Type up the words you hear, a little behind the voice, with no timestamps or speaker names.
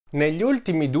Negli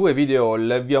ultimi due video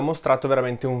haul vi ho mostrato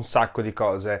veramente un sacco di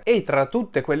cose e tra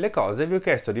tutte quelle cose vi ho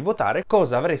chiesto di votare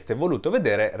cosa avreste voluto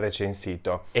vedere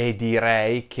recensito. E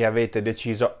direi che avete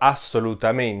deciso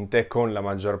assolutamente, con la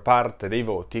maggior parte dei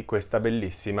voti, questa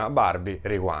bellissima Barbie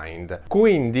Rewind.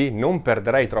 Quindi non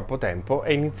perderei troppo tempo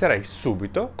e inizierei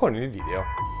subito con il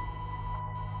video.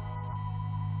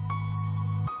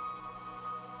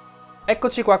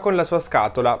 Eccoci qua con la sua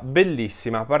scatola,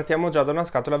 bellissima. Partiamo già da una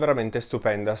scatola veramente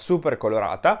stupenda, super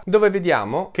colorata, dove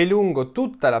vediamo che lungo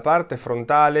tutta la parte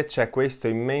frontale c'è questo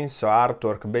immenso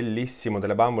artwork bellissimo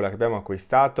della bambola che abbiamo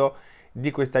acquistato.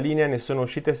 Di questa linea ne sono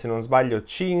uscite, se non sbaglio,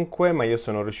 5, ma io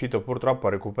sono riuscito purtroppo a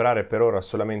recuperare per ora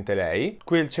solamente lei.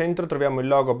 Qui al centro troviamo il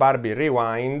logo Barbie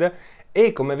Rewind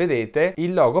e come vedete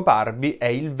il logo Barbie è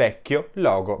il vecchio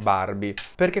logo Barbie,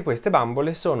 perché queste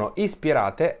bambole sono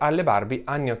ispirate alle Barbie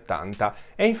anni 80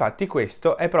 e infatti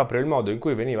questo è proprio il modo in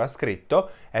cui veniva scritto,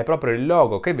 è proprio il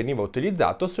logo che veniva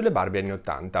utilizzato sulle Barbie anni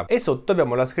 80. E sotto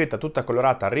abbiamo la scritta tutta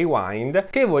colorata Rewind,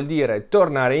 che vuol dire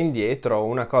tornare indietro o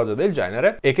una cosa del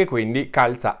genere, e che quindi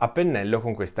calza a pennello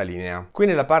con questa linea. Qui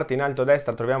nella parte in alto a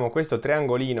destra troviamo questo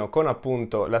triangolino con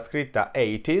appunto la scritta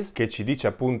 80s, che ci dice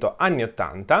appunto anni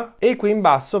 80, e qui in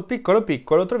basso, piccolo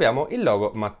piccolo, troviamo il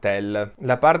logo Mattel.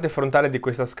 La parte frontale di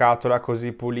questa scatola,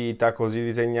 così pulita, così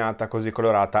disegnata, così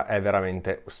colorata, è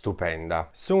veramente stupenda.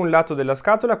 Su un lato della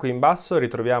scatola, qui in basso,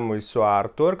 ritroviamo il suo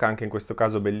artwork, anche in questo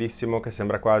caso bellissimo, che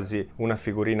sembra quasi una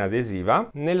figurina adesiva.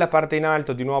 Nella parte in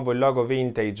alto di nuovo il logo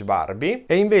Vintage Barbie,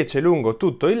 e invece lungo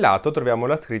tutto il lato troviamo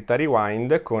la scritta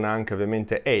Rewind, con anche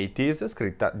ovviamente 80s,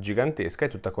 scritta gigantesca e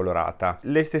tutta colorata.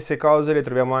 Le stesse cose le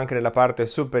troviamo anche nella parte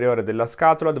superiore della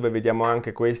scatola, dove vediamo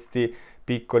anche questi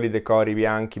piccoli decori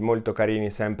bianchi molto carini,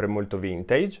 sempre molto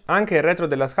vintage. Anche il retro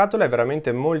della scatola è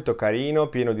veramente molto carino,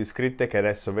 pieno di scritte che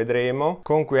adesso vedremo,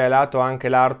 con qui a lato anche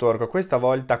l'artwork, questa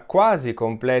volta quasi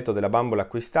completo, della bambola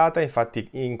acquistata. Infatti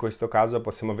in questo caso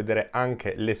possiamo vedere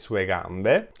anche le sue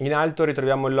gambe. In alto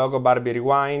ritroviamo il logo Barbie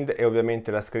Rewind e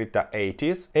ovviamente la scritta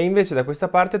 80s, e invece da questa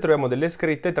parte troviamo delle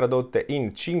scritte tradotte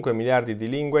in 5 miliardi di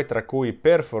lingue, tra cui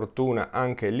per fortuna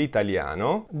anche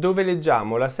l'italiano, dove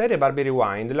leggiamo: la serie Barbie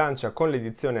Rewind lancia con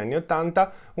l'edizione anni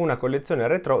 80 una collezione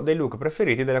retro dei look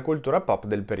preferiti della cultura pop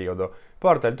del periodo.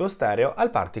 Porta il tuo stereo al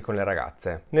party con le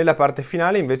ragazze. Nella parte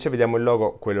finale invece vediamo il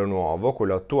logo, quello nuovo,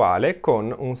 quello attuale,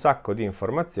 con un sacco di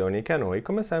informazioni che a noi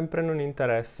come sempre non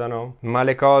interessano. Ma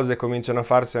le cose cominciano a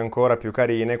farsi ancora più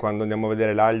carine quando andiamo a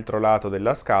vedere l'altro lato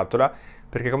della scatola,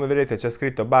 perché come vedete c'è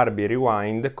scritto Barbie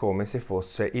Rewind come se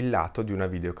fosse il lato di una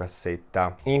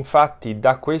videocassetta. Infatti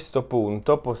da questo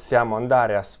punto possiamo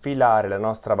andare a sfilare la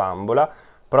nostra bambola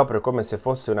proprio come se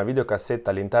fosse una videocassetta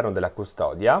all'interno della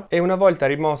custodia, e una volta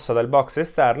rimossa dal box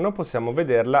esterno possiamo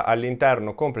vederla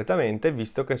all'interno completamente,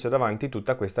 visto che c'è davanti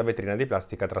tutta questa vetrina di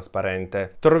plastica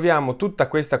trasparente. Troviamo tutta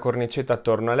questa cornicetta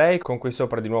attorno a lei, con qui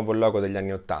sopra di nuovo il logo degli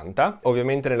anni 80,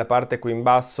 ovviamente nella parte qui in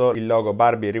basso il logo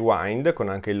Barbie Rewind con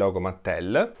anche il logo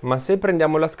Mattel, ma se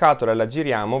prendiamo la scatola e la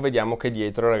giriamo vediamo che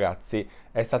dietro, ragazzi,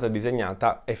 è stata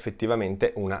disegnata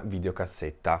effettivamente una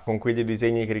videocassetta, con qui dei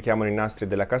disegni che richiamano i nastri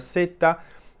della cassetta.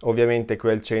 Ovviamente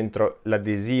qui al centro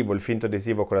l'adesivo, il finto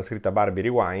adesivo con la scritta Barbie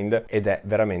Rewind, ed è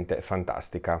veramente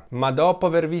fantastica. Ma dopo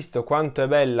aver visto quanto è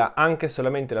bella anche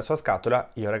solamente la sua scatola,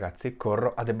 io ragazzi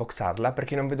corro ad unboxarla,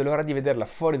 perché non vedo l'ora di vederla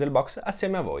fuori dal box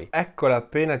assieme a voi. Eccola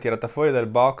appena tirata fuori dal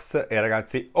box e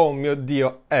ragazzi, oh mio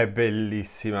Dio, è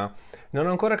bellissima! Non ho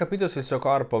ancora capito se il suo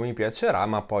corpo mi piacerà,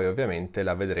 ma poi ovviamente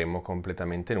la vedremo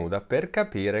completamente nuda per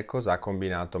capire cosa ha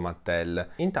combinato Mattel.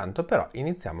 Intanto però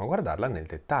iniziamo a guardarla nel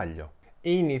dettaglio.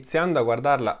 Iniziando a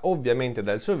guardarla ovviamente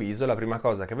dal suo viso, la prima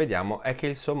cosa che vediamo è che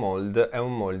il suo mold è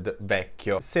un mold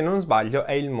vecchio. Se non sbaglio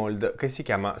è il mold che si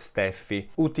chiama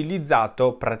Steffi,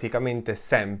 utilizzato praticamente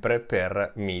sempre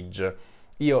per Midge.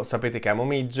 Io sapete che amo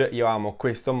Midge, io amo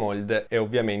questo mold e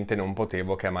ovviamente non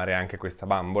potevo che amare anche questa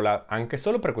bambola, anche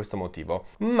solo per questo motivo.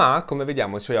 Ma come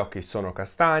vediamo i suoi occhi sono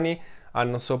castani,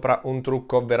 hanno sopra un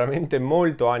trucco veramente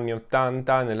molto anni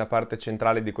 80, nella parte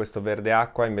centrale di questo verde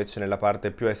acqua, invece nella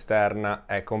parte più esterna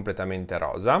è completamente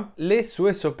rosa. Le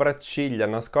sue sopracciglia,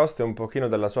 nascoste un pochino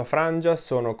dalla sua frangia,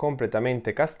 sono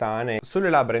completamente castane. Sulle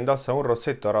labbra indossa un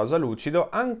rossetto rosa lucido,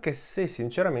 anche se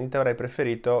sinceramente avrei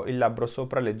preferito il labbro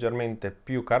sopra leggermente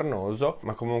più carnoso,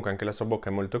 ma comunque anche la sua bocca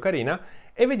è molto carina,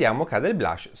 e vediamo che ha del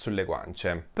blush sulle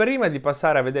guance. Prima di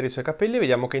passare a vedere i suoi capelli,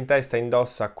 vediamo che in testa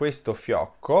indossa questo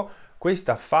fiocco,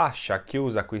 questa fascia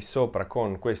chiusa qui sopra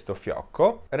con questo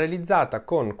fiocco, realizzata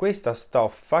con questa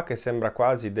stoffa che sembra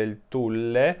quasi del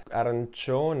tulle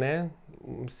arancione.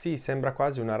 Sì, sembra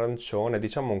quasi un arancione,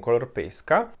 diciamo un color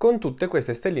pesca, con tutte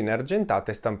queste stelline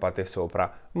argentate stampate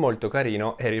sopra. molto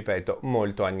carino e ripeto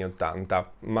molto anni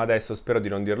 80, ma adesso spero di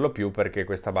non dirlo più perché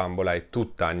questa bambola è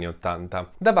tutta anni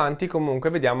 80. Davanti comunque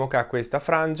vediamo che ha questa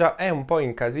frangia, è un po'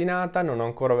 incasinata, non ho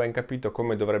ancora ben capito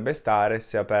come dovrebbe stare,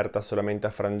 se è aperta solamente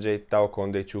a frangetta o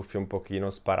con dei ciuffi un pochino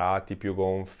sparati, più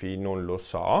gonfi, non lo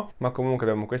so, ma comunque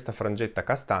abbiamo questa frangetta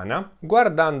castana.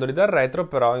 Guardandoli dal retro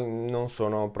però non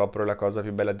sono proprio la cosa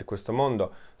più bella di questo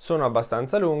mondo, sono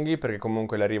abbastanza lunghi perché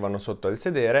comunque le arrivano sotto il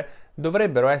sedere,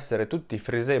 dovrebbero essere tutti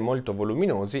frisé molto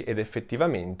voluminosi ed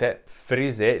effettivamente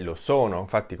frisé lo sono,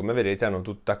 infatti come vedete hanno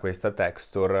tutta questa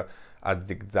texture a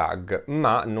zigzag,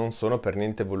 ma non sono per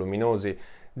niente voluminosi.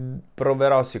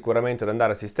 Proverò sicuramente ad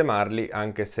andare a sistemarli,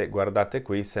 anche se guardate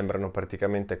qui sembrano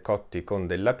praticamente cotti con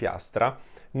della piastra,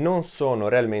 non sono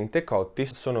realmente cotti,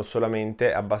 sono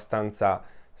solamente abbastanza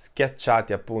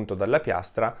schiacciati appunto dalla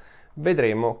piastra.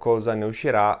 Vedremo cosa ne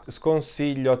uscirà.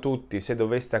 Sconsiglio a tutti, se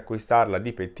doveste acquistarla,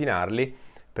 di pettinarli,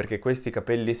 perché questi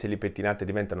capelli se li pettinate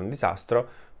diventano un disastro.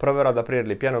 Proverò ad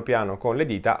aprirli piano piano con le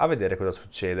dita a vedere cosa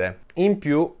succede. In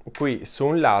più qui su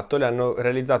un lato le hanno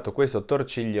realizzato questo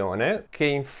torciglione che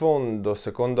in fondo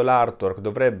secondo l'artwork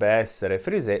dovrebbe essere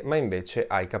frisé, ma invece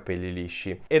ha i capelli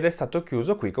lisci ed è stato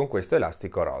chiuso qui con questo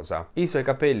elastico rosa. I suoi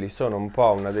capelli sono un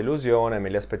po' una delusione, me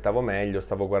li aspettavo meglio,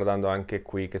 stavo guardando anche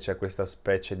qui che c'è questa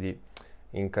specie di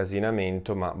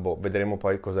incasinamento, ma boh, vedremo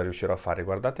poi cosa riuscirò a fare.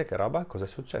 Guardate che roba, cos'è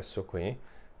successo qui?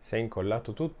 Si è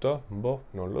incollato tutto? Boh,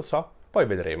 non lo so. Poi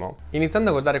vedremo. Iniziando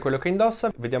a guardare quello che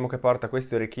indossa, vediamo che porta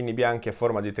questi orecchini bianchi a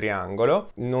forma di triangolo.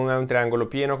 Non è un triangolo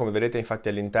pieno, come vedete, infatti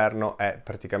all'interno è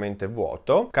praticamente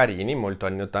vuoto. Carini, molto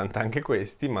anni 80 anche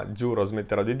questi, ma giuro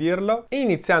smetterò di dirlo. E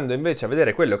iniziando invece a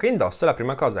vedere quello che indossa, la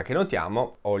prima cosa che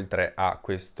notiamo, oltre a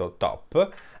questo top,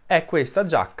 è questa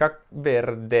giacca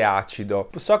verde acido.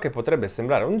 So che potrebbe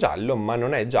sembrare un giallo, ma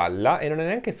non è gialla e non è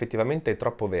neanche effettivamente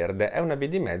troppo verde, è una via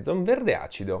di mezzo, un verde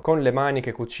acido, con le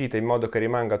maniche cucite in modo che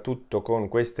rimanga tutto con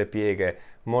queste pieghe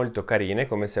molto carine,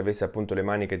 come se avesse appunto le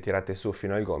maniche tirate su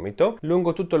fino al gomito.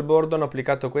 Lungo tutto il bordo hanno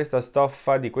applicato questa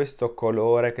stoffa di questo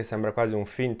colore che sembra quasi un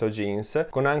finto jeans,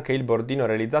 con anche il bordino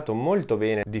realizzato molto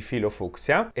bene di filo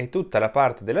fucsia, e tutta la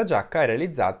parte della giacca è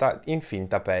realizzata in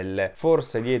finta pelle.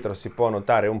 Forse dietro si può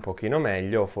notare un pochino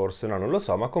meglio, forse no, non lo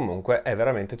so, ma comunque è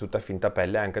veramente tutta finta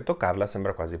pelle, anche toccarla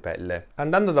sembra quasi pelle.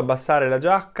 Andando ad abbassare la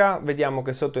giacca vediamo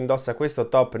che sotto indossa questo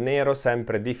top nero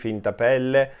sempre di finta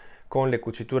pelle, con le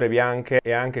cuciture bianche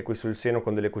e anche qui sul seno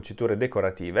con delle cuciture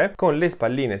decorative, con le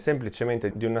spalline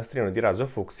semplicemente di un nastrino di raso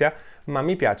fucsia, ma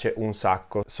mi piace un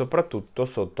sacco, soprattutto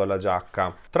sotto alla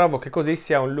giacca. Trovo che così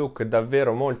sia un look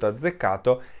davvero molto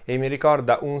azzeccato e mi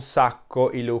ricorda un sacco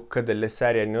i look delle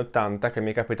serie anni 80 che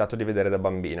mi è capitato di vedere da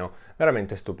bambino,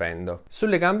 veramente stupendo.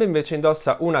 Sulle gambe invece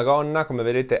indossa una gonna, come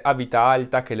vedete a vita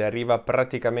alta, che le arriva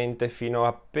praticamente fino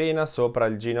appena sopra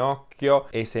il ginocchio,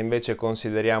 e se invece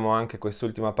consideriamo anche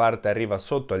quest'ultima parte arriva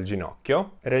sotto al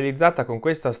ginocchio, realizzata con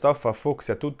questa stoffa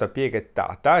fucsia tutta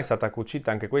pieghettata, è stata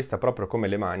cucita anche questa proprio come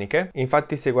le maniche.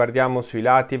 Infatti se guardiamo sui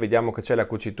lati vediamo che c'è la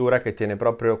cucitura che tiene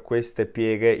proprio queste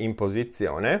pieghe in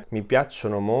posizione. Mi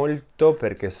piacciono molto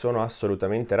perché sono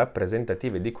assolutamente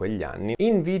rappresentative di quegli anni.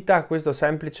 In vita questo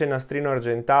semplice nastrino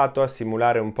argentato a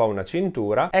simulare un po' una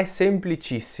cintura è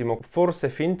semplicissimo, forse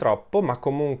fin troppo, ma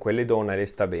comunque le dona e le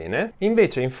sta bene.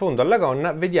 Invece in fondo alla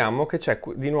gonna vediamo che c'è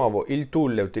di nuovo il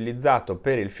tulle utilizzato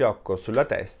per il fiocco sulla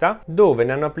testa, dove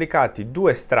ne hanno applicati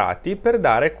due strati per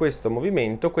dare questo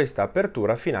movimento, questa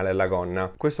apertura finale alla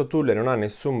gonna. Questo tulle non ha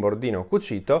nessun bordino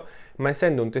cucito, ma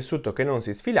essendo un tessuto che non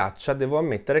si sfilaccia, devo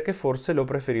ammettere che forse lo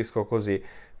preferisco così,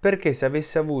 perché se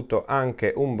avesse avuto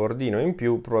anche un bordino in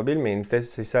più probabilmente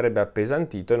si sarebbe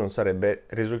appesantito e non sarebbe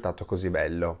risultato così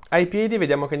bello. Ai piedi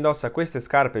vediamo che indossa queste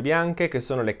scarpe bianche che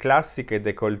sono le classiche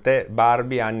décolleté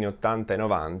Barbie anni 80 e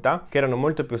 90, che erano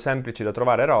molto più semplici da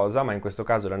trovare rosa, ma in questo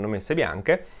caso le hanno messe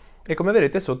bianche. E come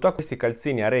vedete sotto ha questi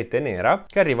calzini a rete nera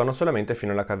che arrivano solamente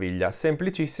fino alla caviglia,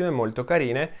 semplicissime, molto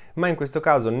carine, ma in questo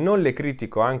caso non le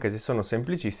critico anche se sono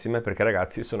semplicissime, perché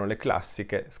ragazzi sono le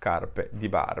classiche scarpe di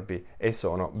Barbie e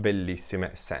sono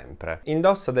bellissime sempre.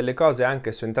 Indossa delle cose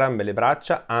anche su entrambe le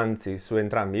braccia, anzi su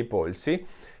entrambi i polsi,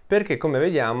 perché come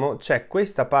vediamo c'è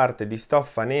questa parte di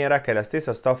stoffa nera che è la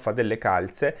stessa stoffa delle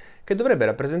calze, che dovrebbe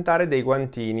rappresentare dei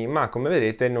guantini, ma come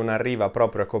vedete non arriva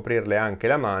proprio a coprirle anche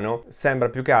la mano, sembra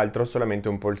più che altro solamente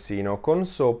un polsino, con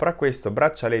sopra questo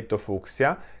braccialetto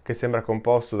fucsia che sembra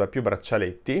composto da più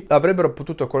braccialetti. Avrebbero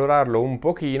potuto colorarlo un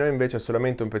pochino, invece è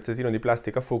solamente un pezzettino di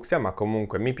plastica fucsia, ma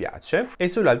comunque mi piace. E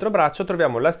sull'altro braccio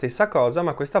troviamo la stessa cosa,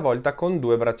 ma questa volta con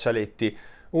due braccialetti.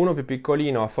 uno più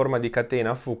piccolino a forma di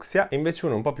catena fucsia e invece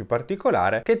uno un po' più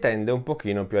particolare che tende un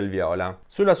pochino più al viola.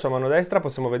 Sulla sua mano destra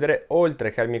possiamo vedere,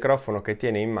 oltre che al microfono che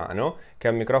tiene in mano, che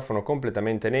è un microfono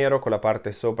completamente nero con la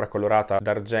parte sopra colorata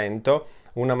d'argento,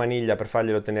 una maniglia per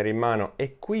farglielo tenere in mano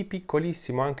e qui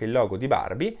piccolissimo anche il logo di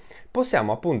Barbie,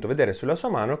 possiamo appunto vedere sulla sua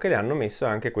mano che le hanno messo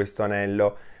anche questo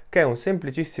anello, che è un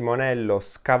semplicissimo anello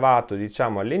scavato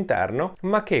diciamo all'interno,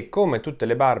 ma che come tutte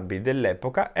le Barbie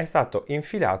dell'epoca è stato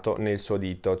infilato nel suo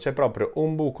dito. C'è proprio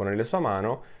un buco nella sua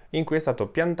mano in cui è stato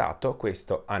piantato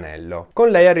questo anello. Con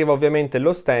lei arriva ovviamente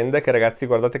lo stand, che ragazzi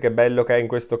guardate che bello che è in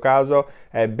questo caso,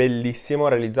 è bellissimo,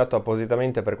 realizzato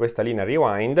appositamente per questa linea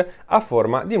Rewind a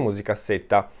forma di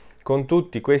musicassetta, con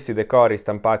tutti questi decori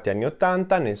stampati anni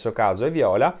 80, nel suo caso è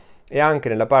viola, e anche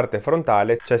nella parte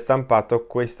frontale c'è stampato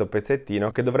questo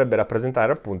pezzettino che dovrebbe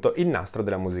rappresentare appunto il nastro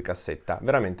della musicassetta,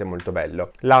 veramente molto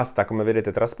bello. L'asta come vedete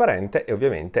è trasparente e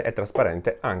ovviamente è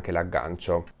trasparente anche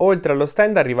l'aggancio. Oltre allo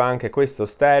stand arriva anche questo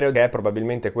stereo, che è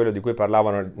probabilmente quello di cui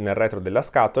parlavano nel retro della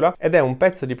scatola, ed è un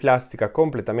pezzo di plastica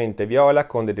completamente viola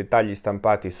con dei dettagli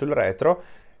stampati sul retro,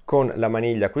 con la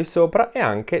maniglia qui sopra e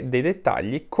anche dei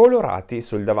dettagli colorati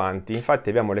sul davanti. Infatti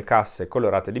abbiamo le casse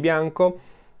colorate di bianco,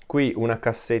 qui una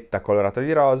cassetta colorata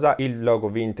di rosa, il logo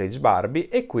vintage Barbie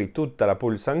e qui tutta la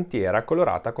pulsantiera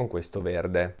colorata con questo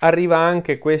verde. Arriva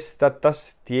anche questa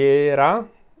tastiera.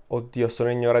 Oddio, sono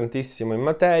ignorantissimo in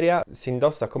materia, si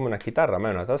indossa come una chitarra, ma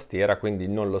è una tastiera, quindi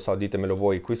non lo so, ditemelo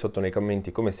voi qui sotto nei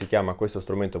commenti come si chiama questo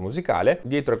strumento musicale.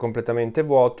 Dietro è completamente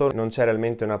vuoto, non c'è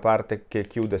realmente una parte che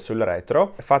chiude sul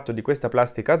retro, è fatto di questa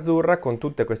plastica azzurra con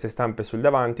tutte queste stampe sul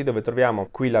davanti, dove troviamo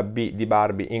qui la B di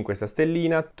Barbie in questa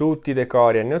stellina, tutti i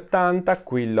decori anni 80,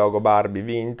 qui il logo Barbie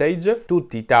vintage,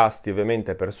 tutti i tasti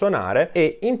ovviamente per suonare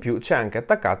e in più c'è anche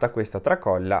attaccata questa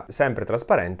tracolla sempre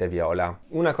trasparente viola.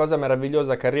 Una cosa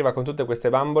meravigliosa che arriva con tutte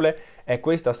queste bambole è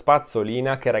questa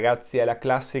spazzolina, che ragazzi è la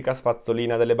classica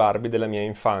spazzolina delle Barbie della mia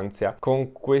infanzia,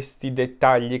 con questi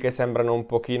dettagli che sembrano un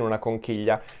pochino una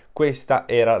conchiglia. Questa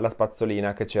era la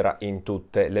spazzolina che c'era in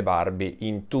tutte le Barbie,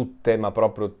 in tutte, ma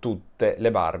proprio tutte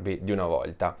le Barbie di una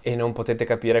volta. E non potete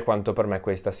capire quanto per me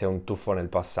questa sia un tuffo nel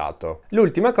passato.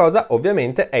 L'ultima cosa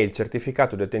ovviamente è il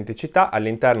certificato di autenticità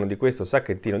all'interno di questo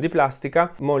sacchettino di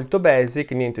plastica, molto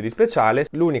basic, niente di speciale.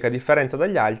 L'unica differenza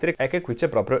dagli altri è che qui c'è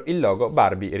proprio il logo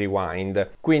Barbie Rewind.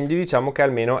 Quindi diciamo che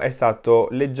almeno è stato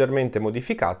leggermente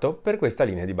modificato per questa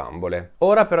linea di bambole.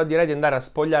 Ora però direi di andare a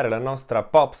spogliare la nostra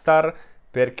popstar,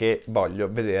 perché voglio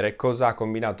vedere cosa ha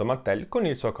combinato Mattel con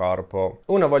il suo corpo.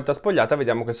 Una volta spogliata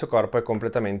vediamo che il suo corpo è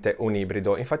completamente un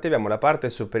ibrido, infatti abbiamo la parte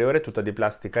superiore tutta di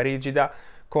plastica rigida,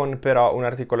 con però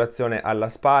un'articolazione alla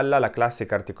spalla, la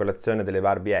classica articolazione delle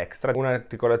Barbie extra,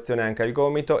 un'articolazione anche al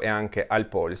gomito e anche al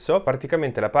polso.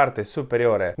 Praticamente la parte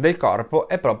superiore del corpo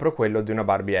è proprio quello di una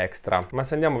Barbie extra, ma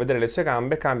se andiamo a vedere le sue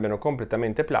gambe cambiano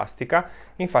completamente plastica,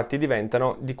 infatti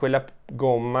diventano di quella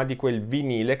gomma, di quel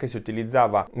vinile che si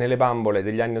utilizzava nelle bambole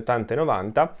degli anni 80 e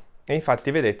 90 e infatti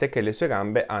vedete che le sue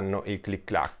gambe hanno il click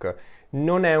clack.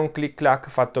 Non è un click clack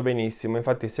fatto benissimo,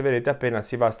 infatti se vedete appena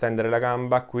si va a stendere la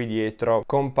gamba qui dietro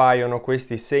compaiono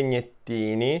questi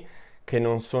segnettini che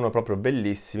non sono proprio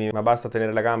bellissimi, ma basta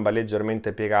tenere la gamba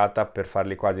leggermente piegata per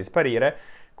farli quasi sparire.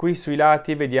 Qui sui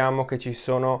lati vediamo che ci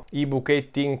sono i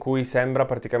buchetti in cui sembra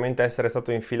praticamente essere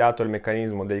stato infilato il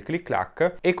meccanismo del click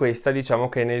clack e questa diciamo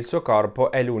che nel suo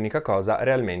corpo è l'unica cosa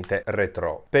realmente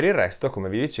retro. Per il resto, come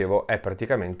vi dicevo, è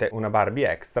praticamente una Barbie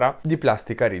extra di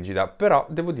plastica rigida, però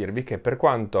devo dirvi che per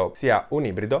quanto sia un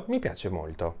ibrido mi piace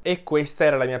molto. E questa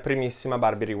era la mia primissima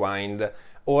Barbie Rewind.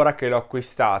 Ora che l'ho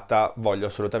acquistata voglio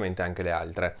assolutamente anche le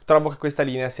altre. Trovo che questa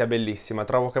linea sia bellissima,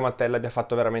 trovo che Mattel abbia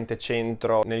fatto veramente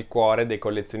centro nel cuore dei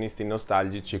collezionisti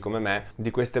nostalgici come me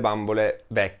di queste bambole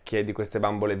vecchie, di queste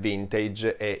bambole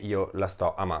vintage, e io la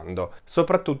sto amando.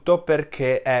 Soprattutto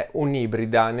perché è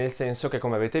un'ibrida, nel senso che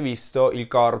come avete visto il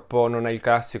corpo non è il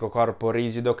classico corpo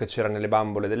rigido che c'era nelle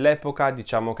bambole dell'epoca,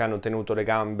 diciamo che hanno tenuto le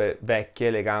gambe vecchie,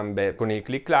 le gambe con il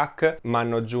click clack, ma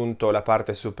hanno aggiunto la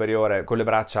parte superiore con le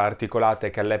braccia articolate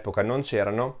che all'epoca non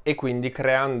c'erano, e quindi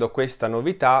creando questa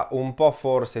novità un po'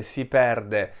 forse si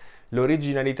perde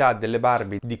l'originalità delle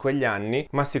Barbie di quegli anni,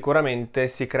 ma sicuramente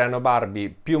si creano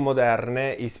Barbie più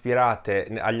moderne ispirate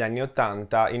agli anni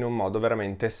 80 in un modo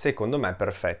veramente secondo me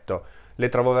perfetto. le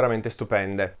trovo veramente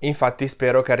stupende. Infatti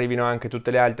spero che arrivino anche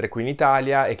tutte le altre qui in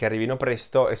Italia e che arrivino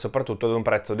presto e soprattutto ad un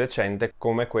prezzo decente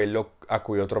come quello a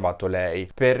cui ho trovato lei,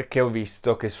 perché ho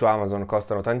visto che su Amazon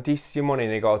costano tantissimo, nei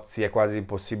negozi è quasi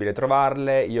impossibile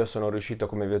trovarle. Io sono riuscito,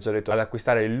 come vi ho già detto, ad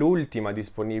acquistare l'ultima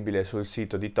disponibile sul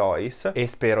sito di Toys e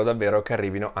spero davvero che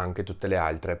arrivino anche tutte le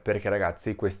altre, perché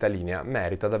ragazzi questa linea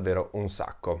merita davvero un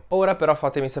sacco. Ora però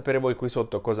fatemi sapere voi qui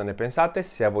sotto cosa ne pensate,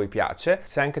 se a voi piace,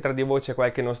 se anche tra di voi c'è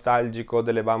qualche nostalgico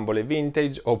delle bambole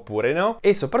vintage oppure no,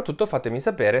 e soprattutto fatemi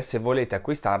sapere se volete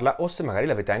acquistarla o se magari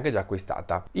l'avete anche già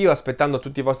acquistata. Io, aspettando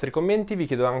tutti i vostri commenti, vi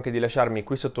chiedo anche di lasciarmi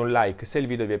qui sotto un like se il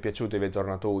video vi è piaciuto e vi è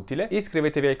tornato utile,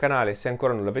 iscrivetevi al canale se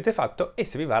ancora non l'avete fatto e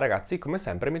se vi va ragazzi, come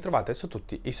sempre mi trovate su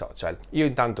tutti i social. Io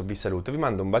intanto vi saluto, vi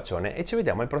mando un bacione e ci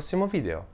vediamo al prossimo video.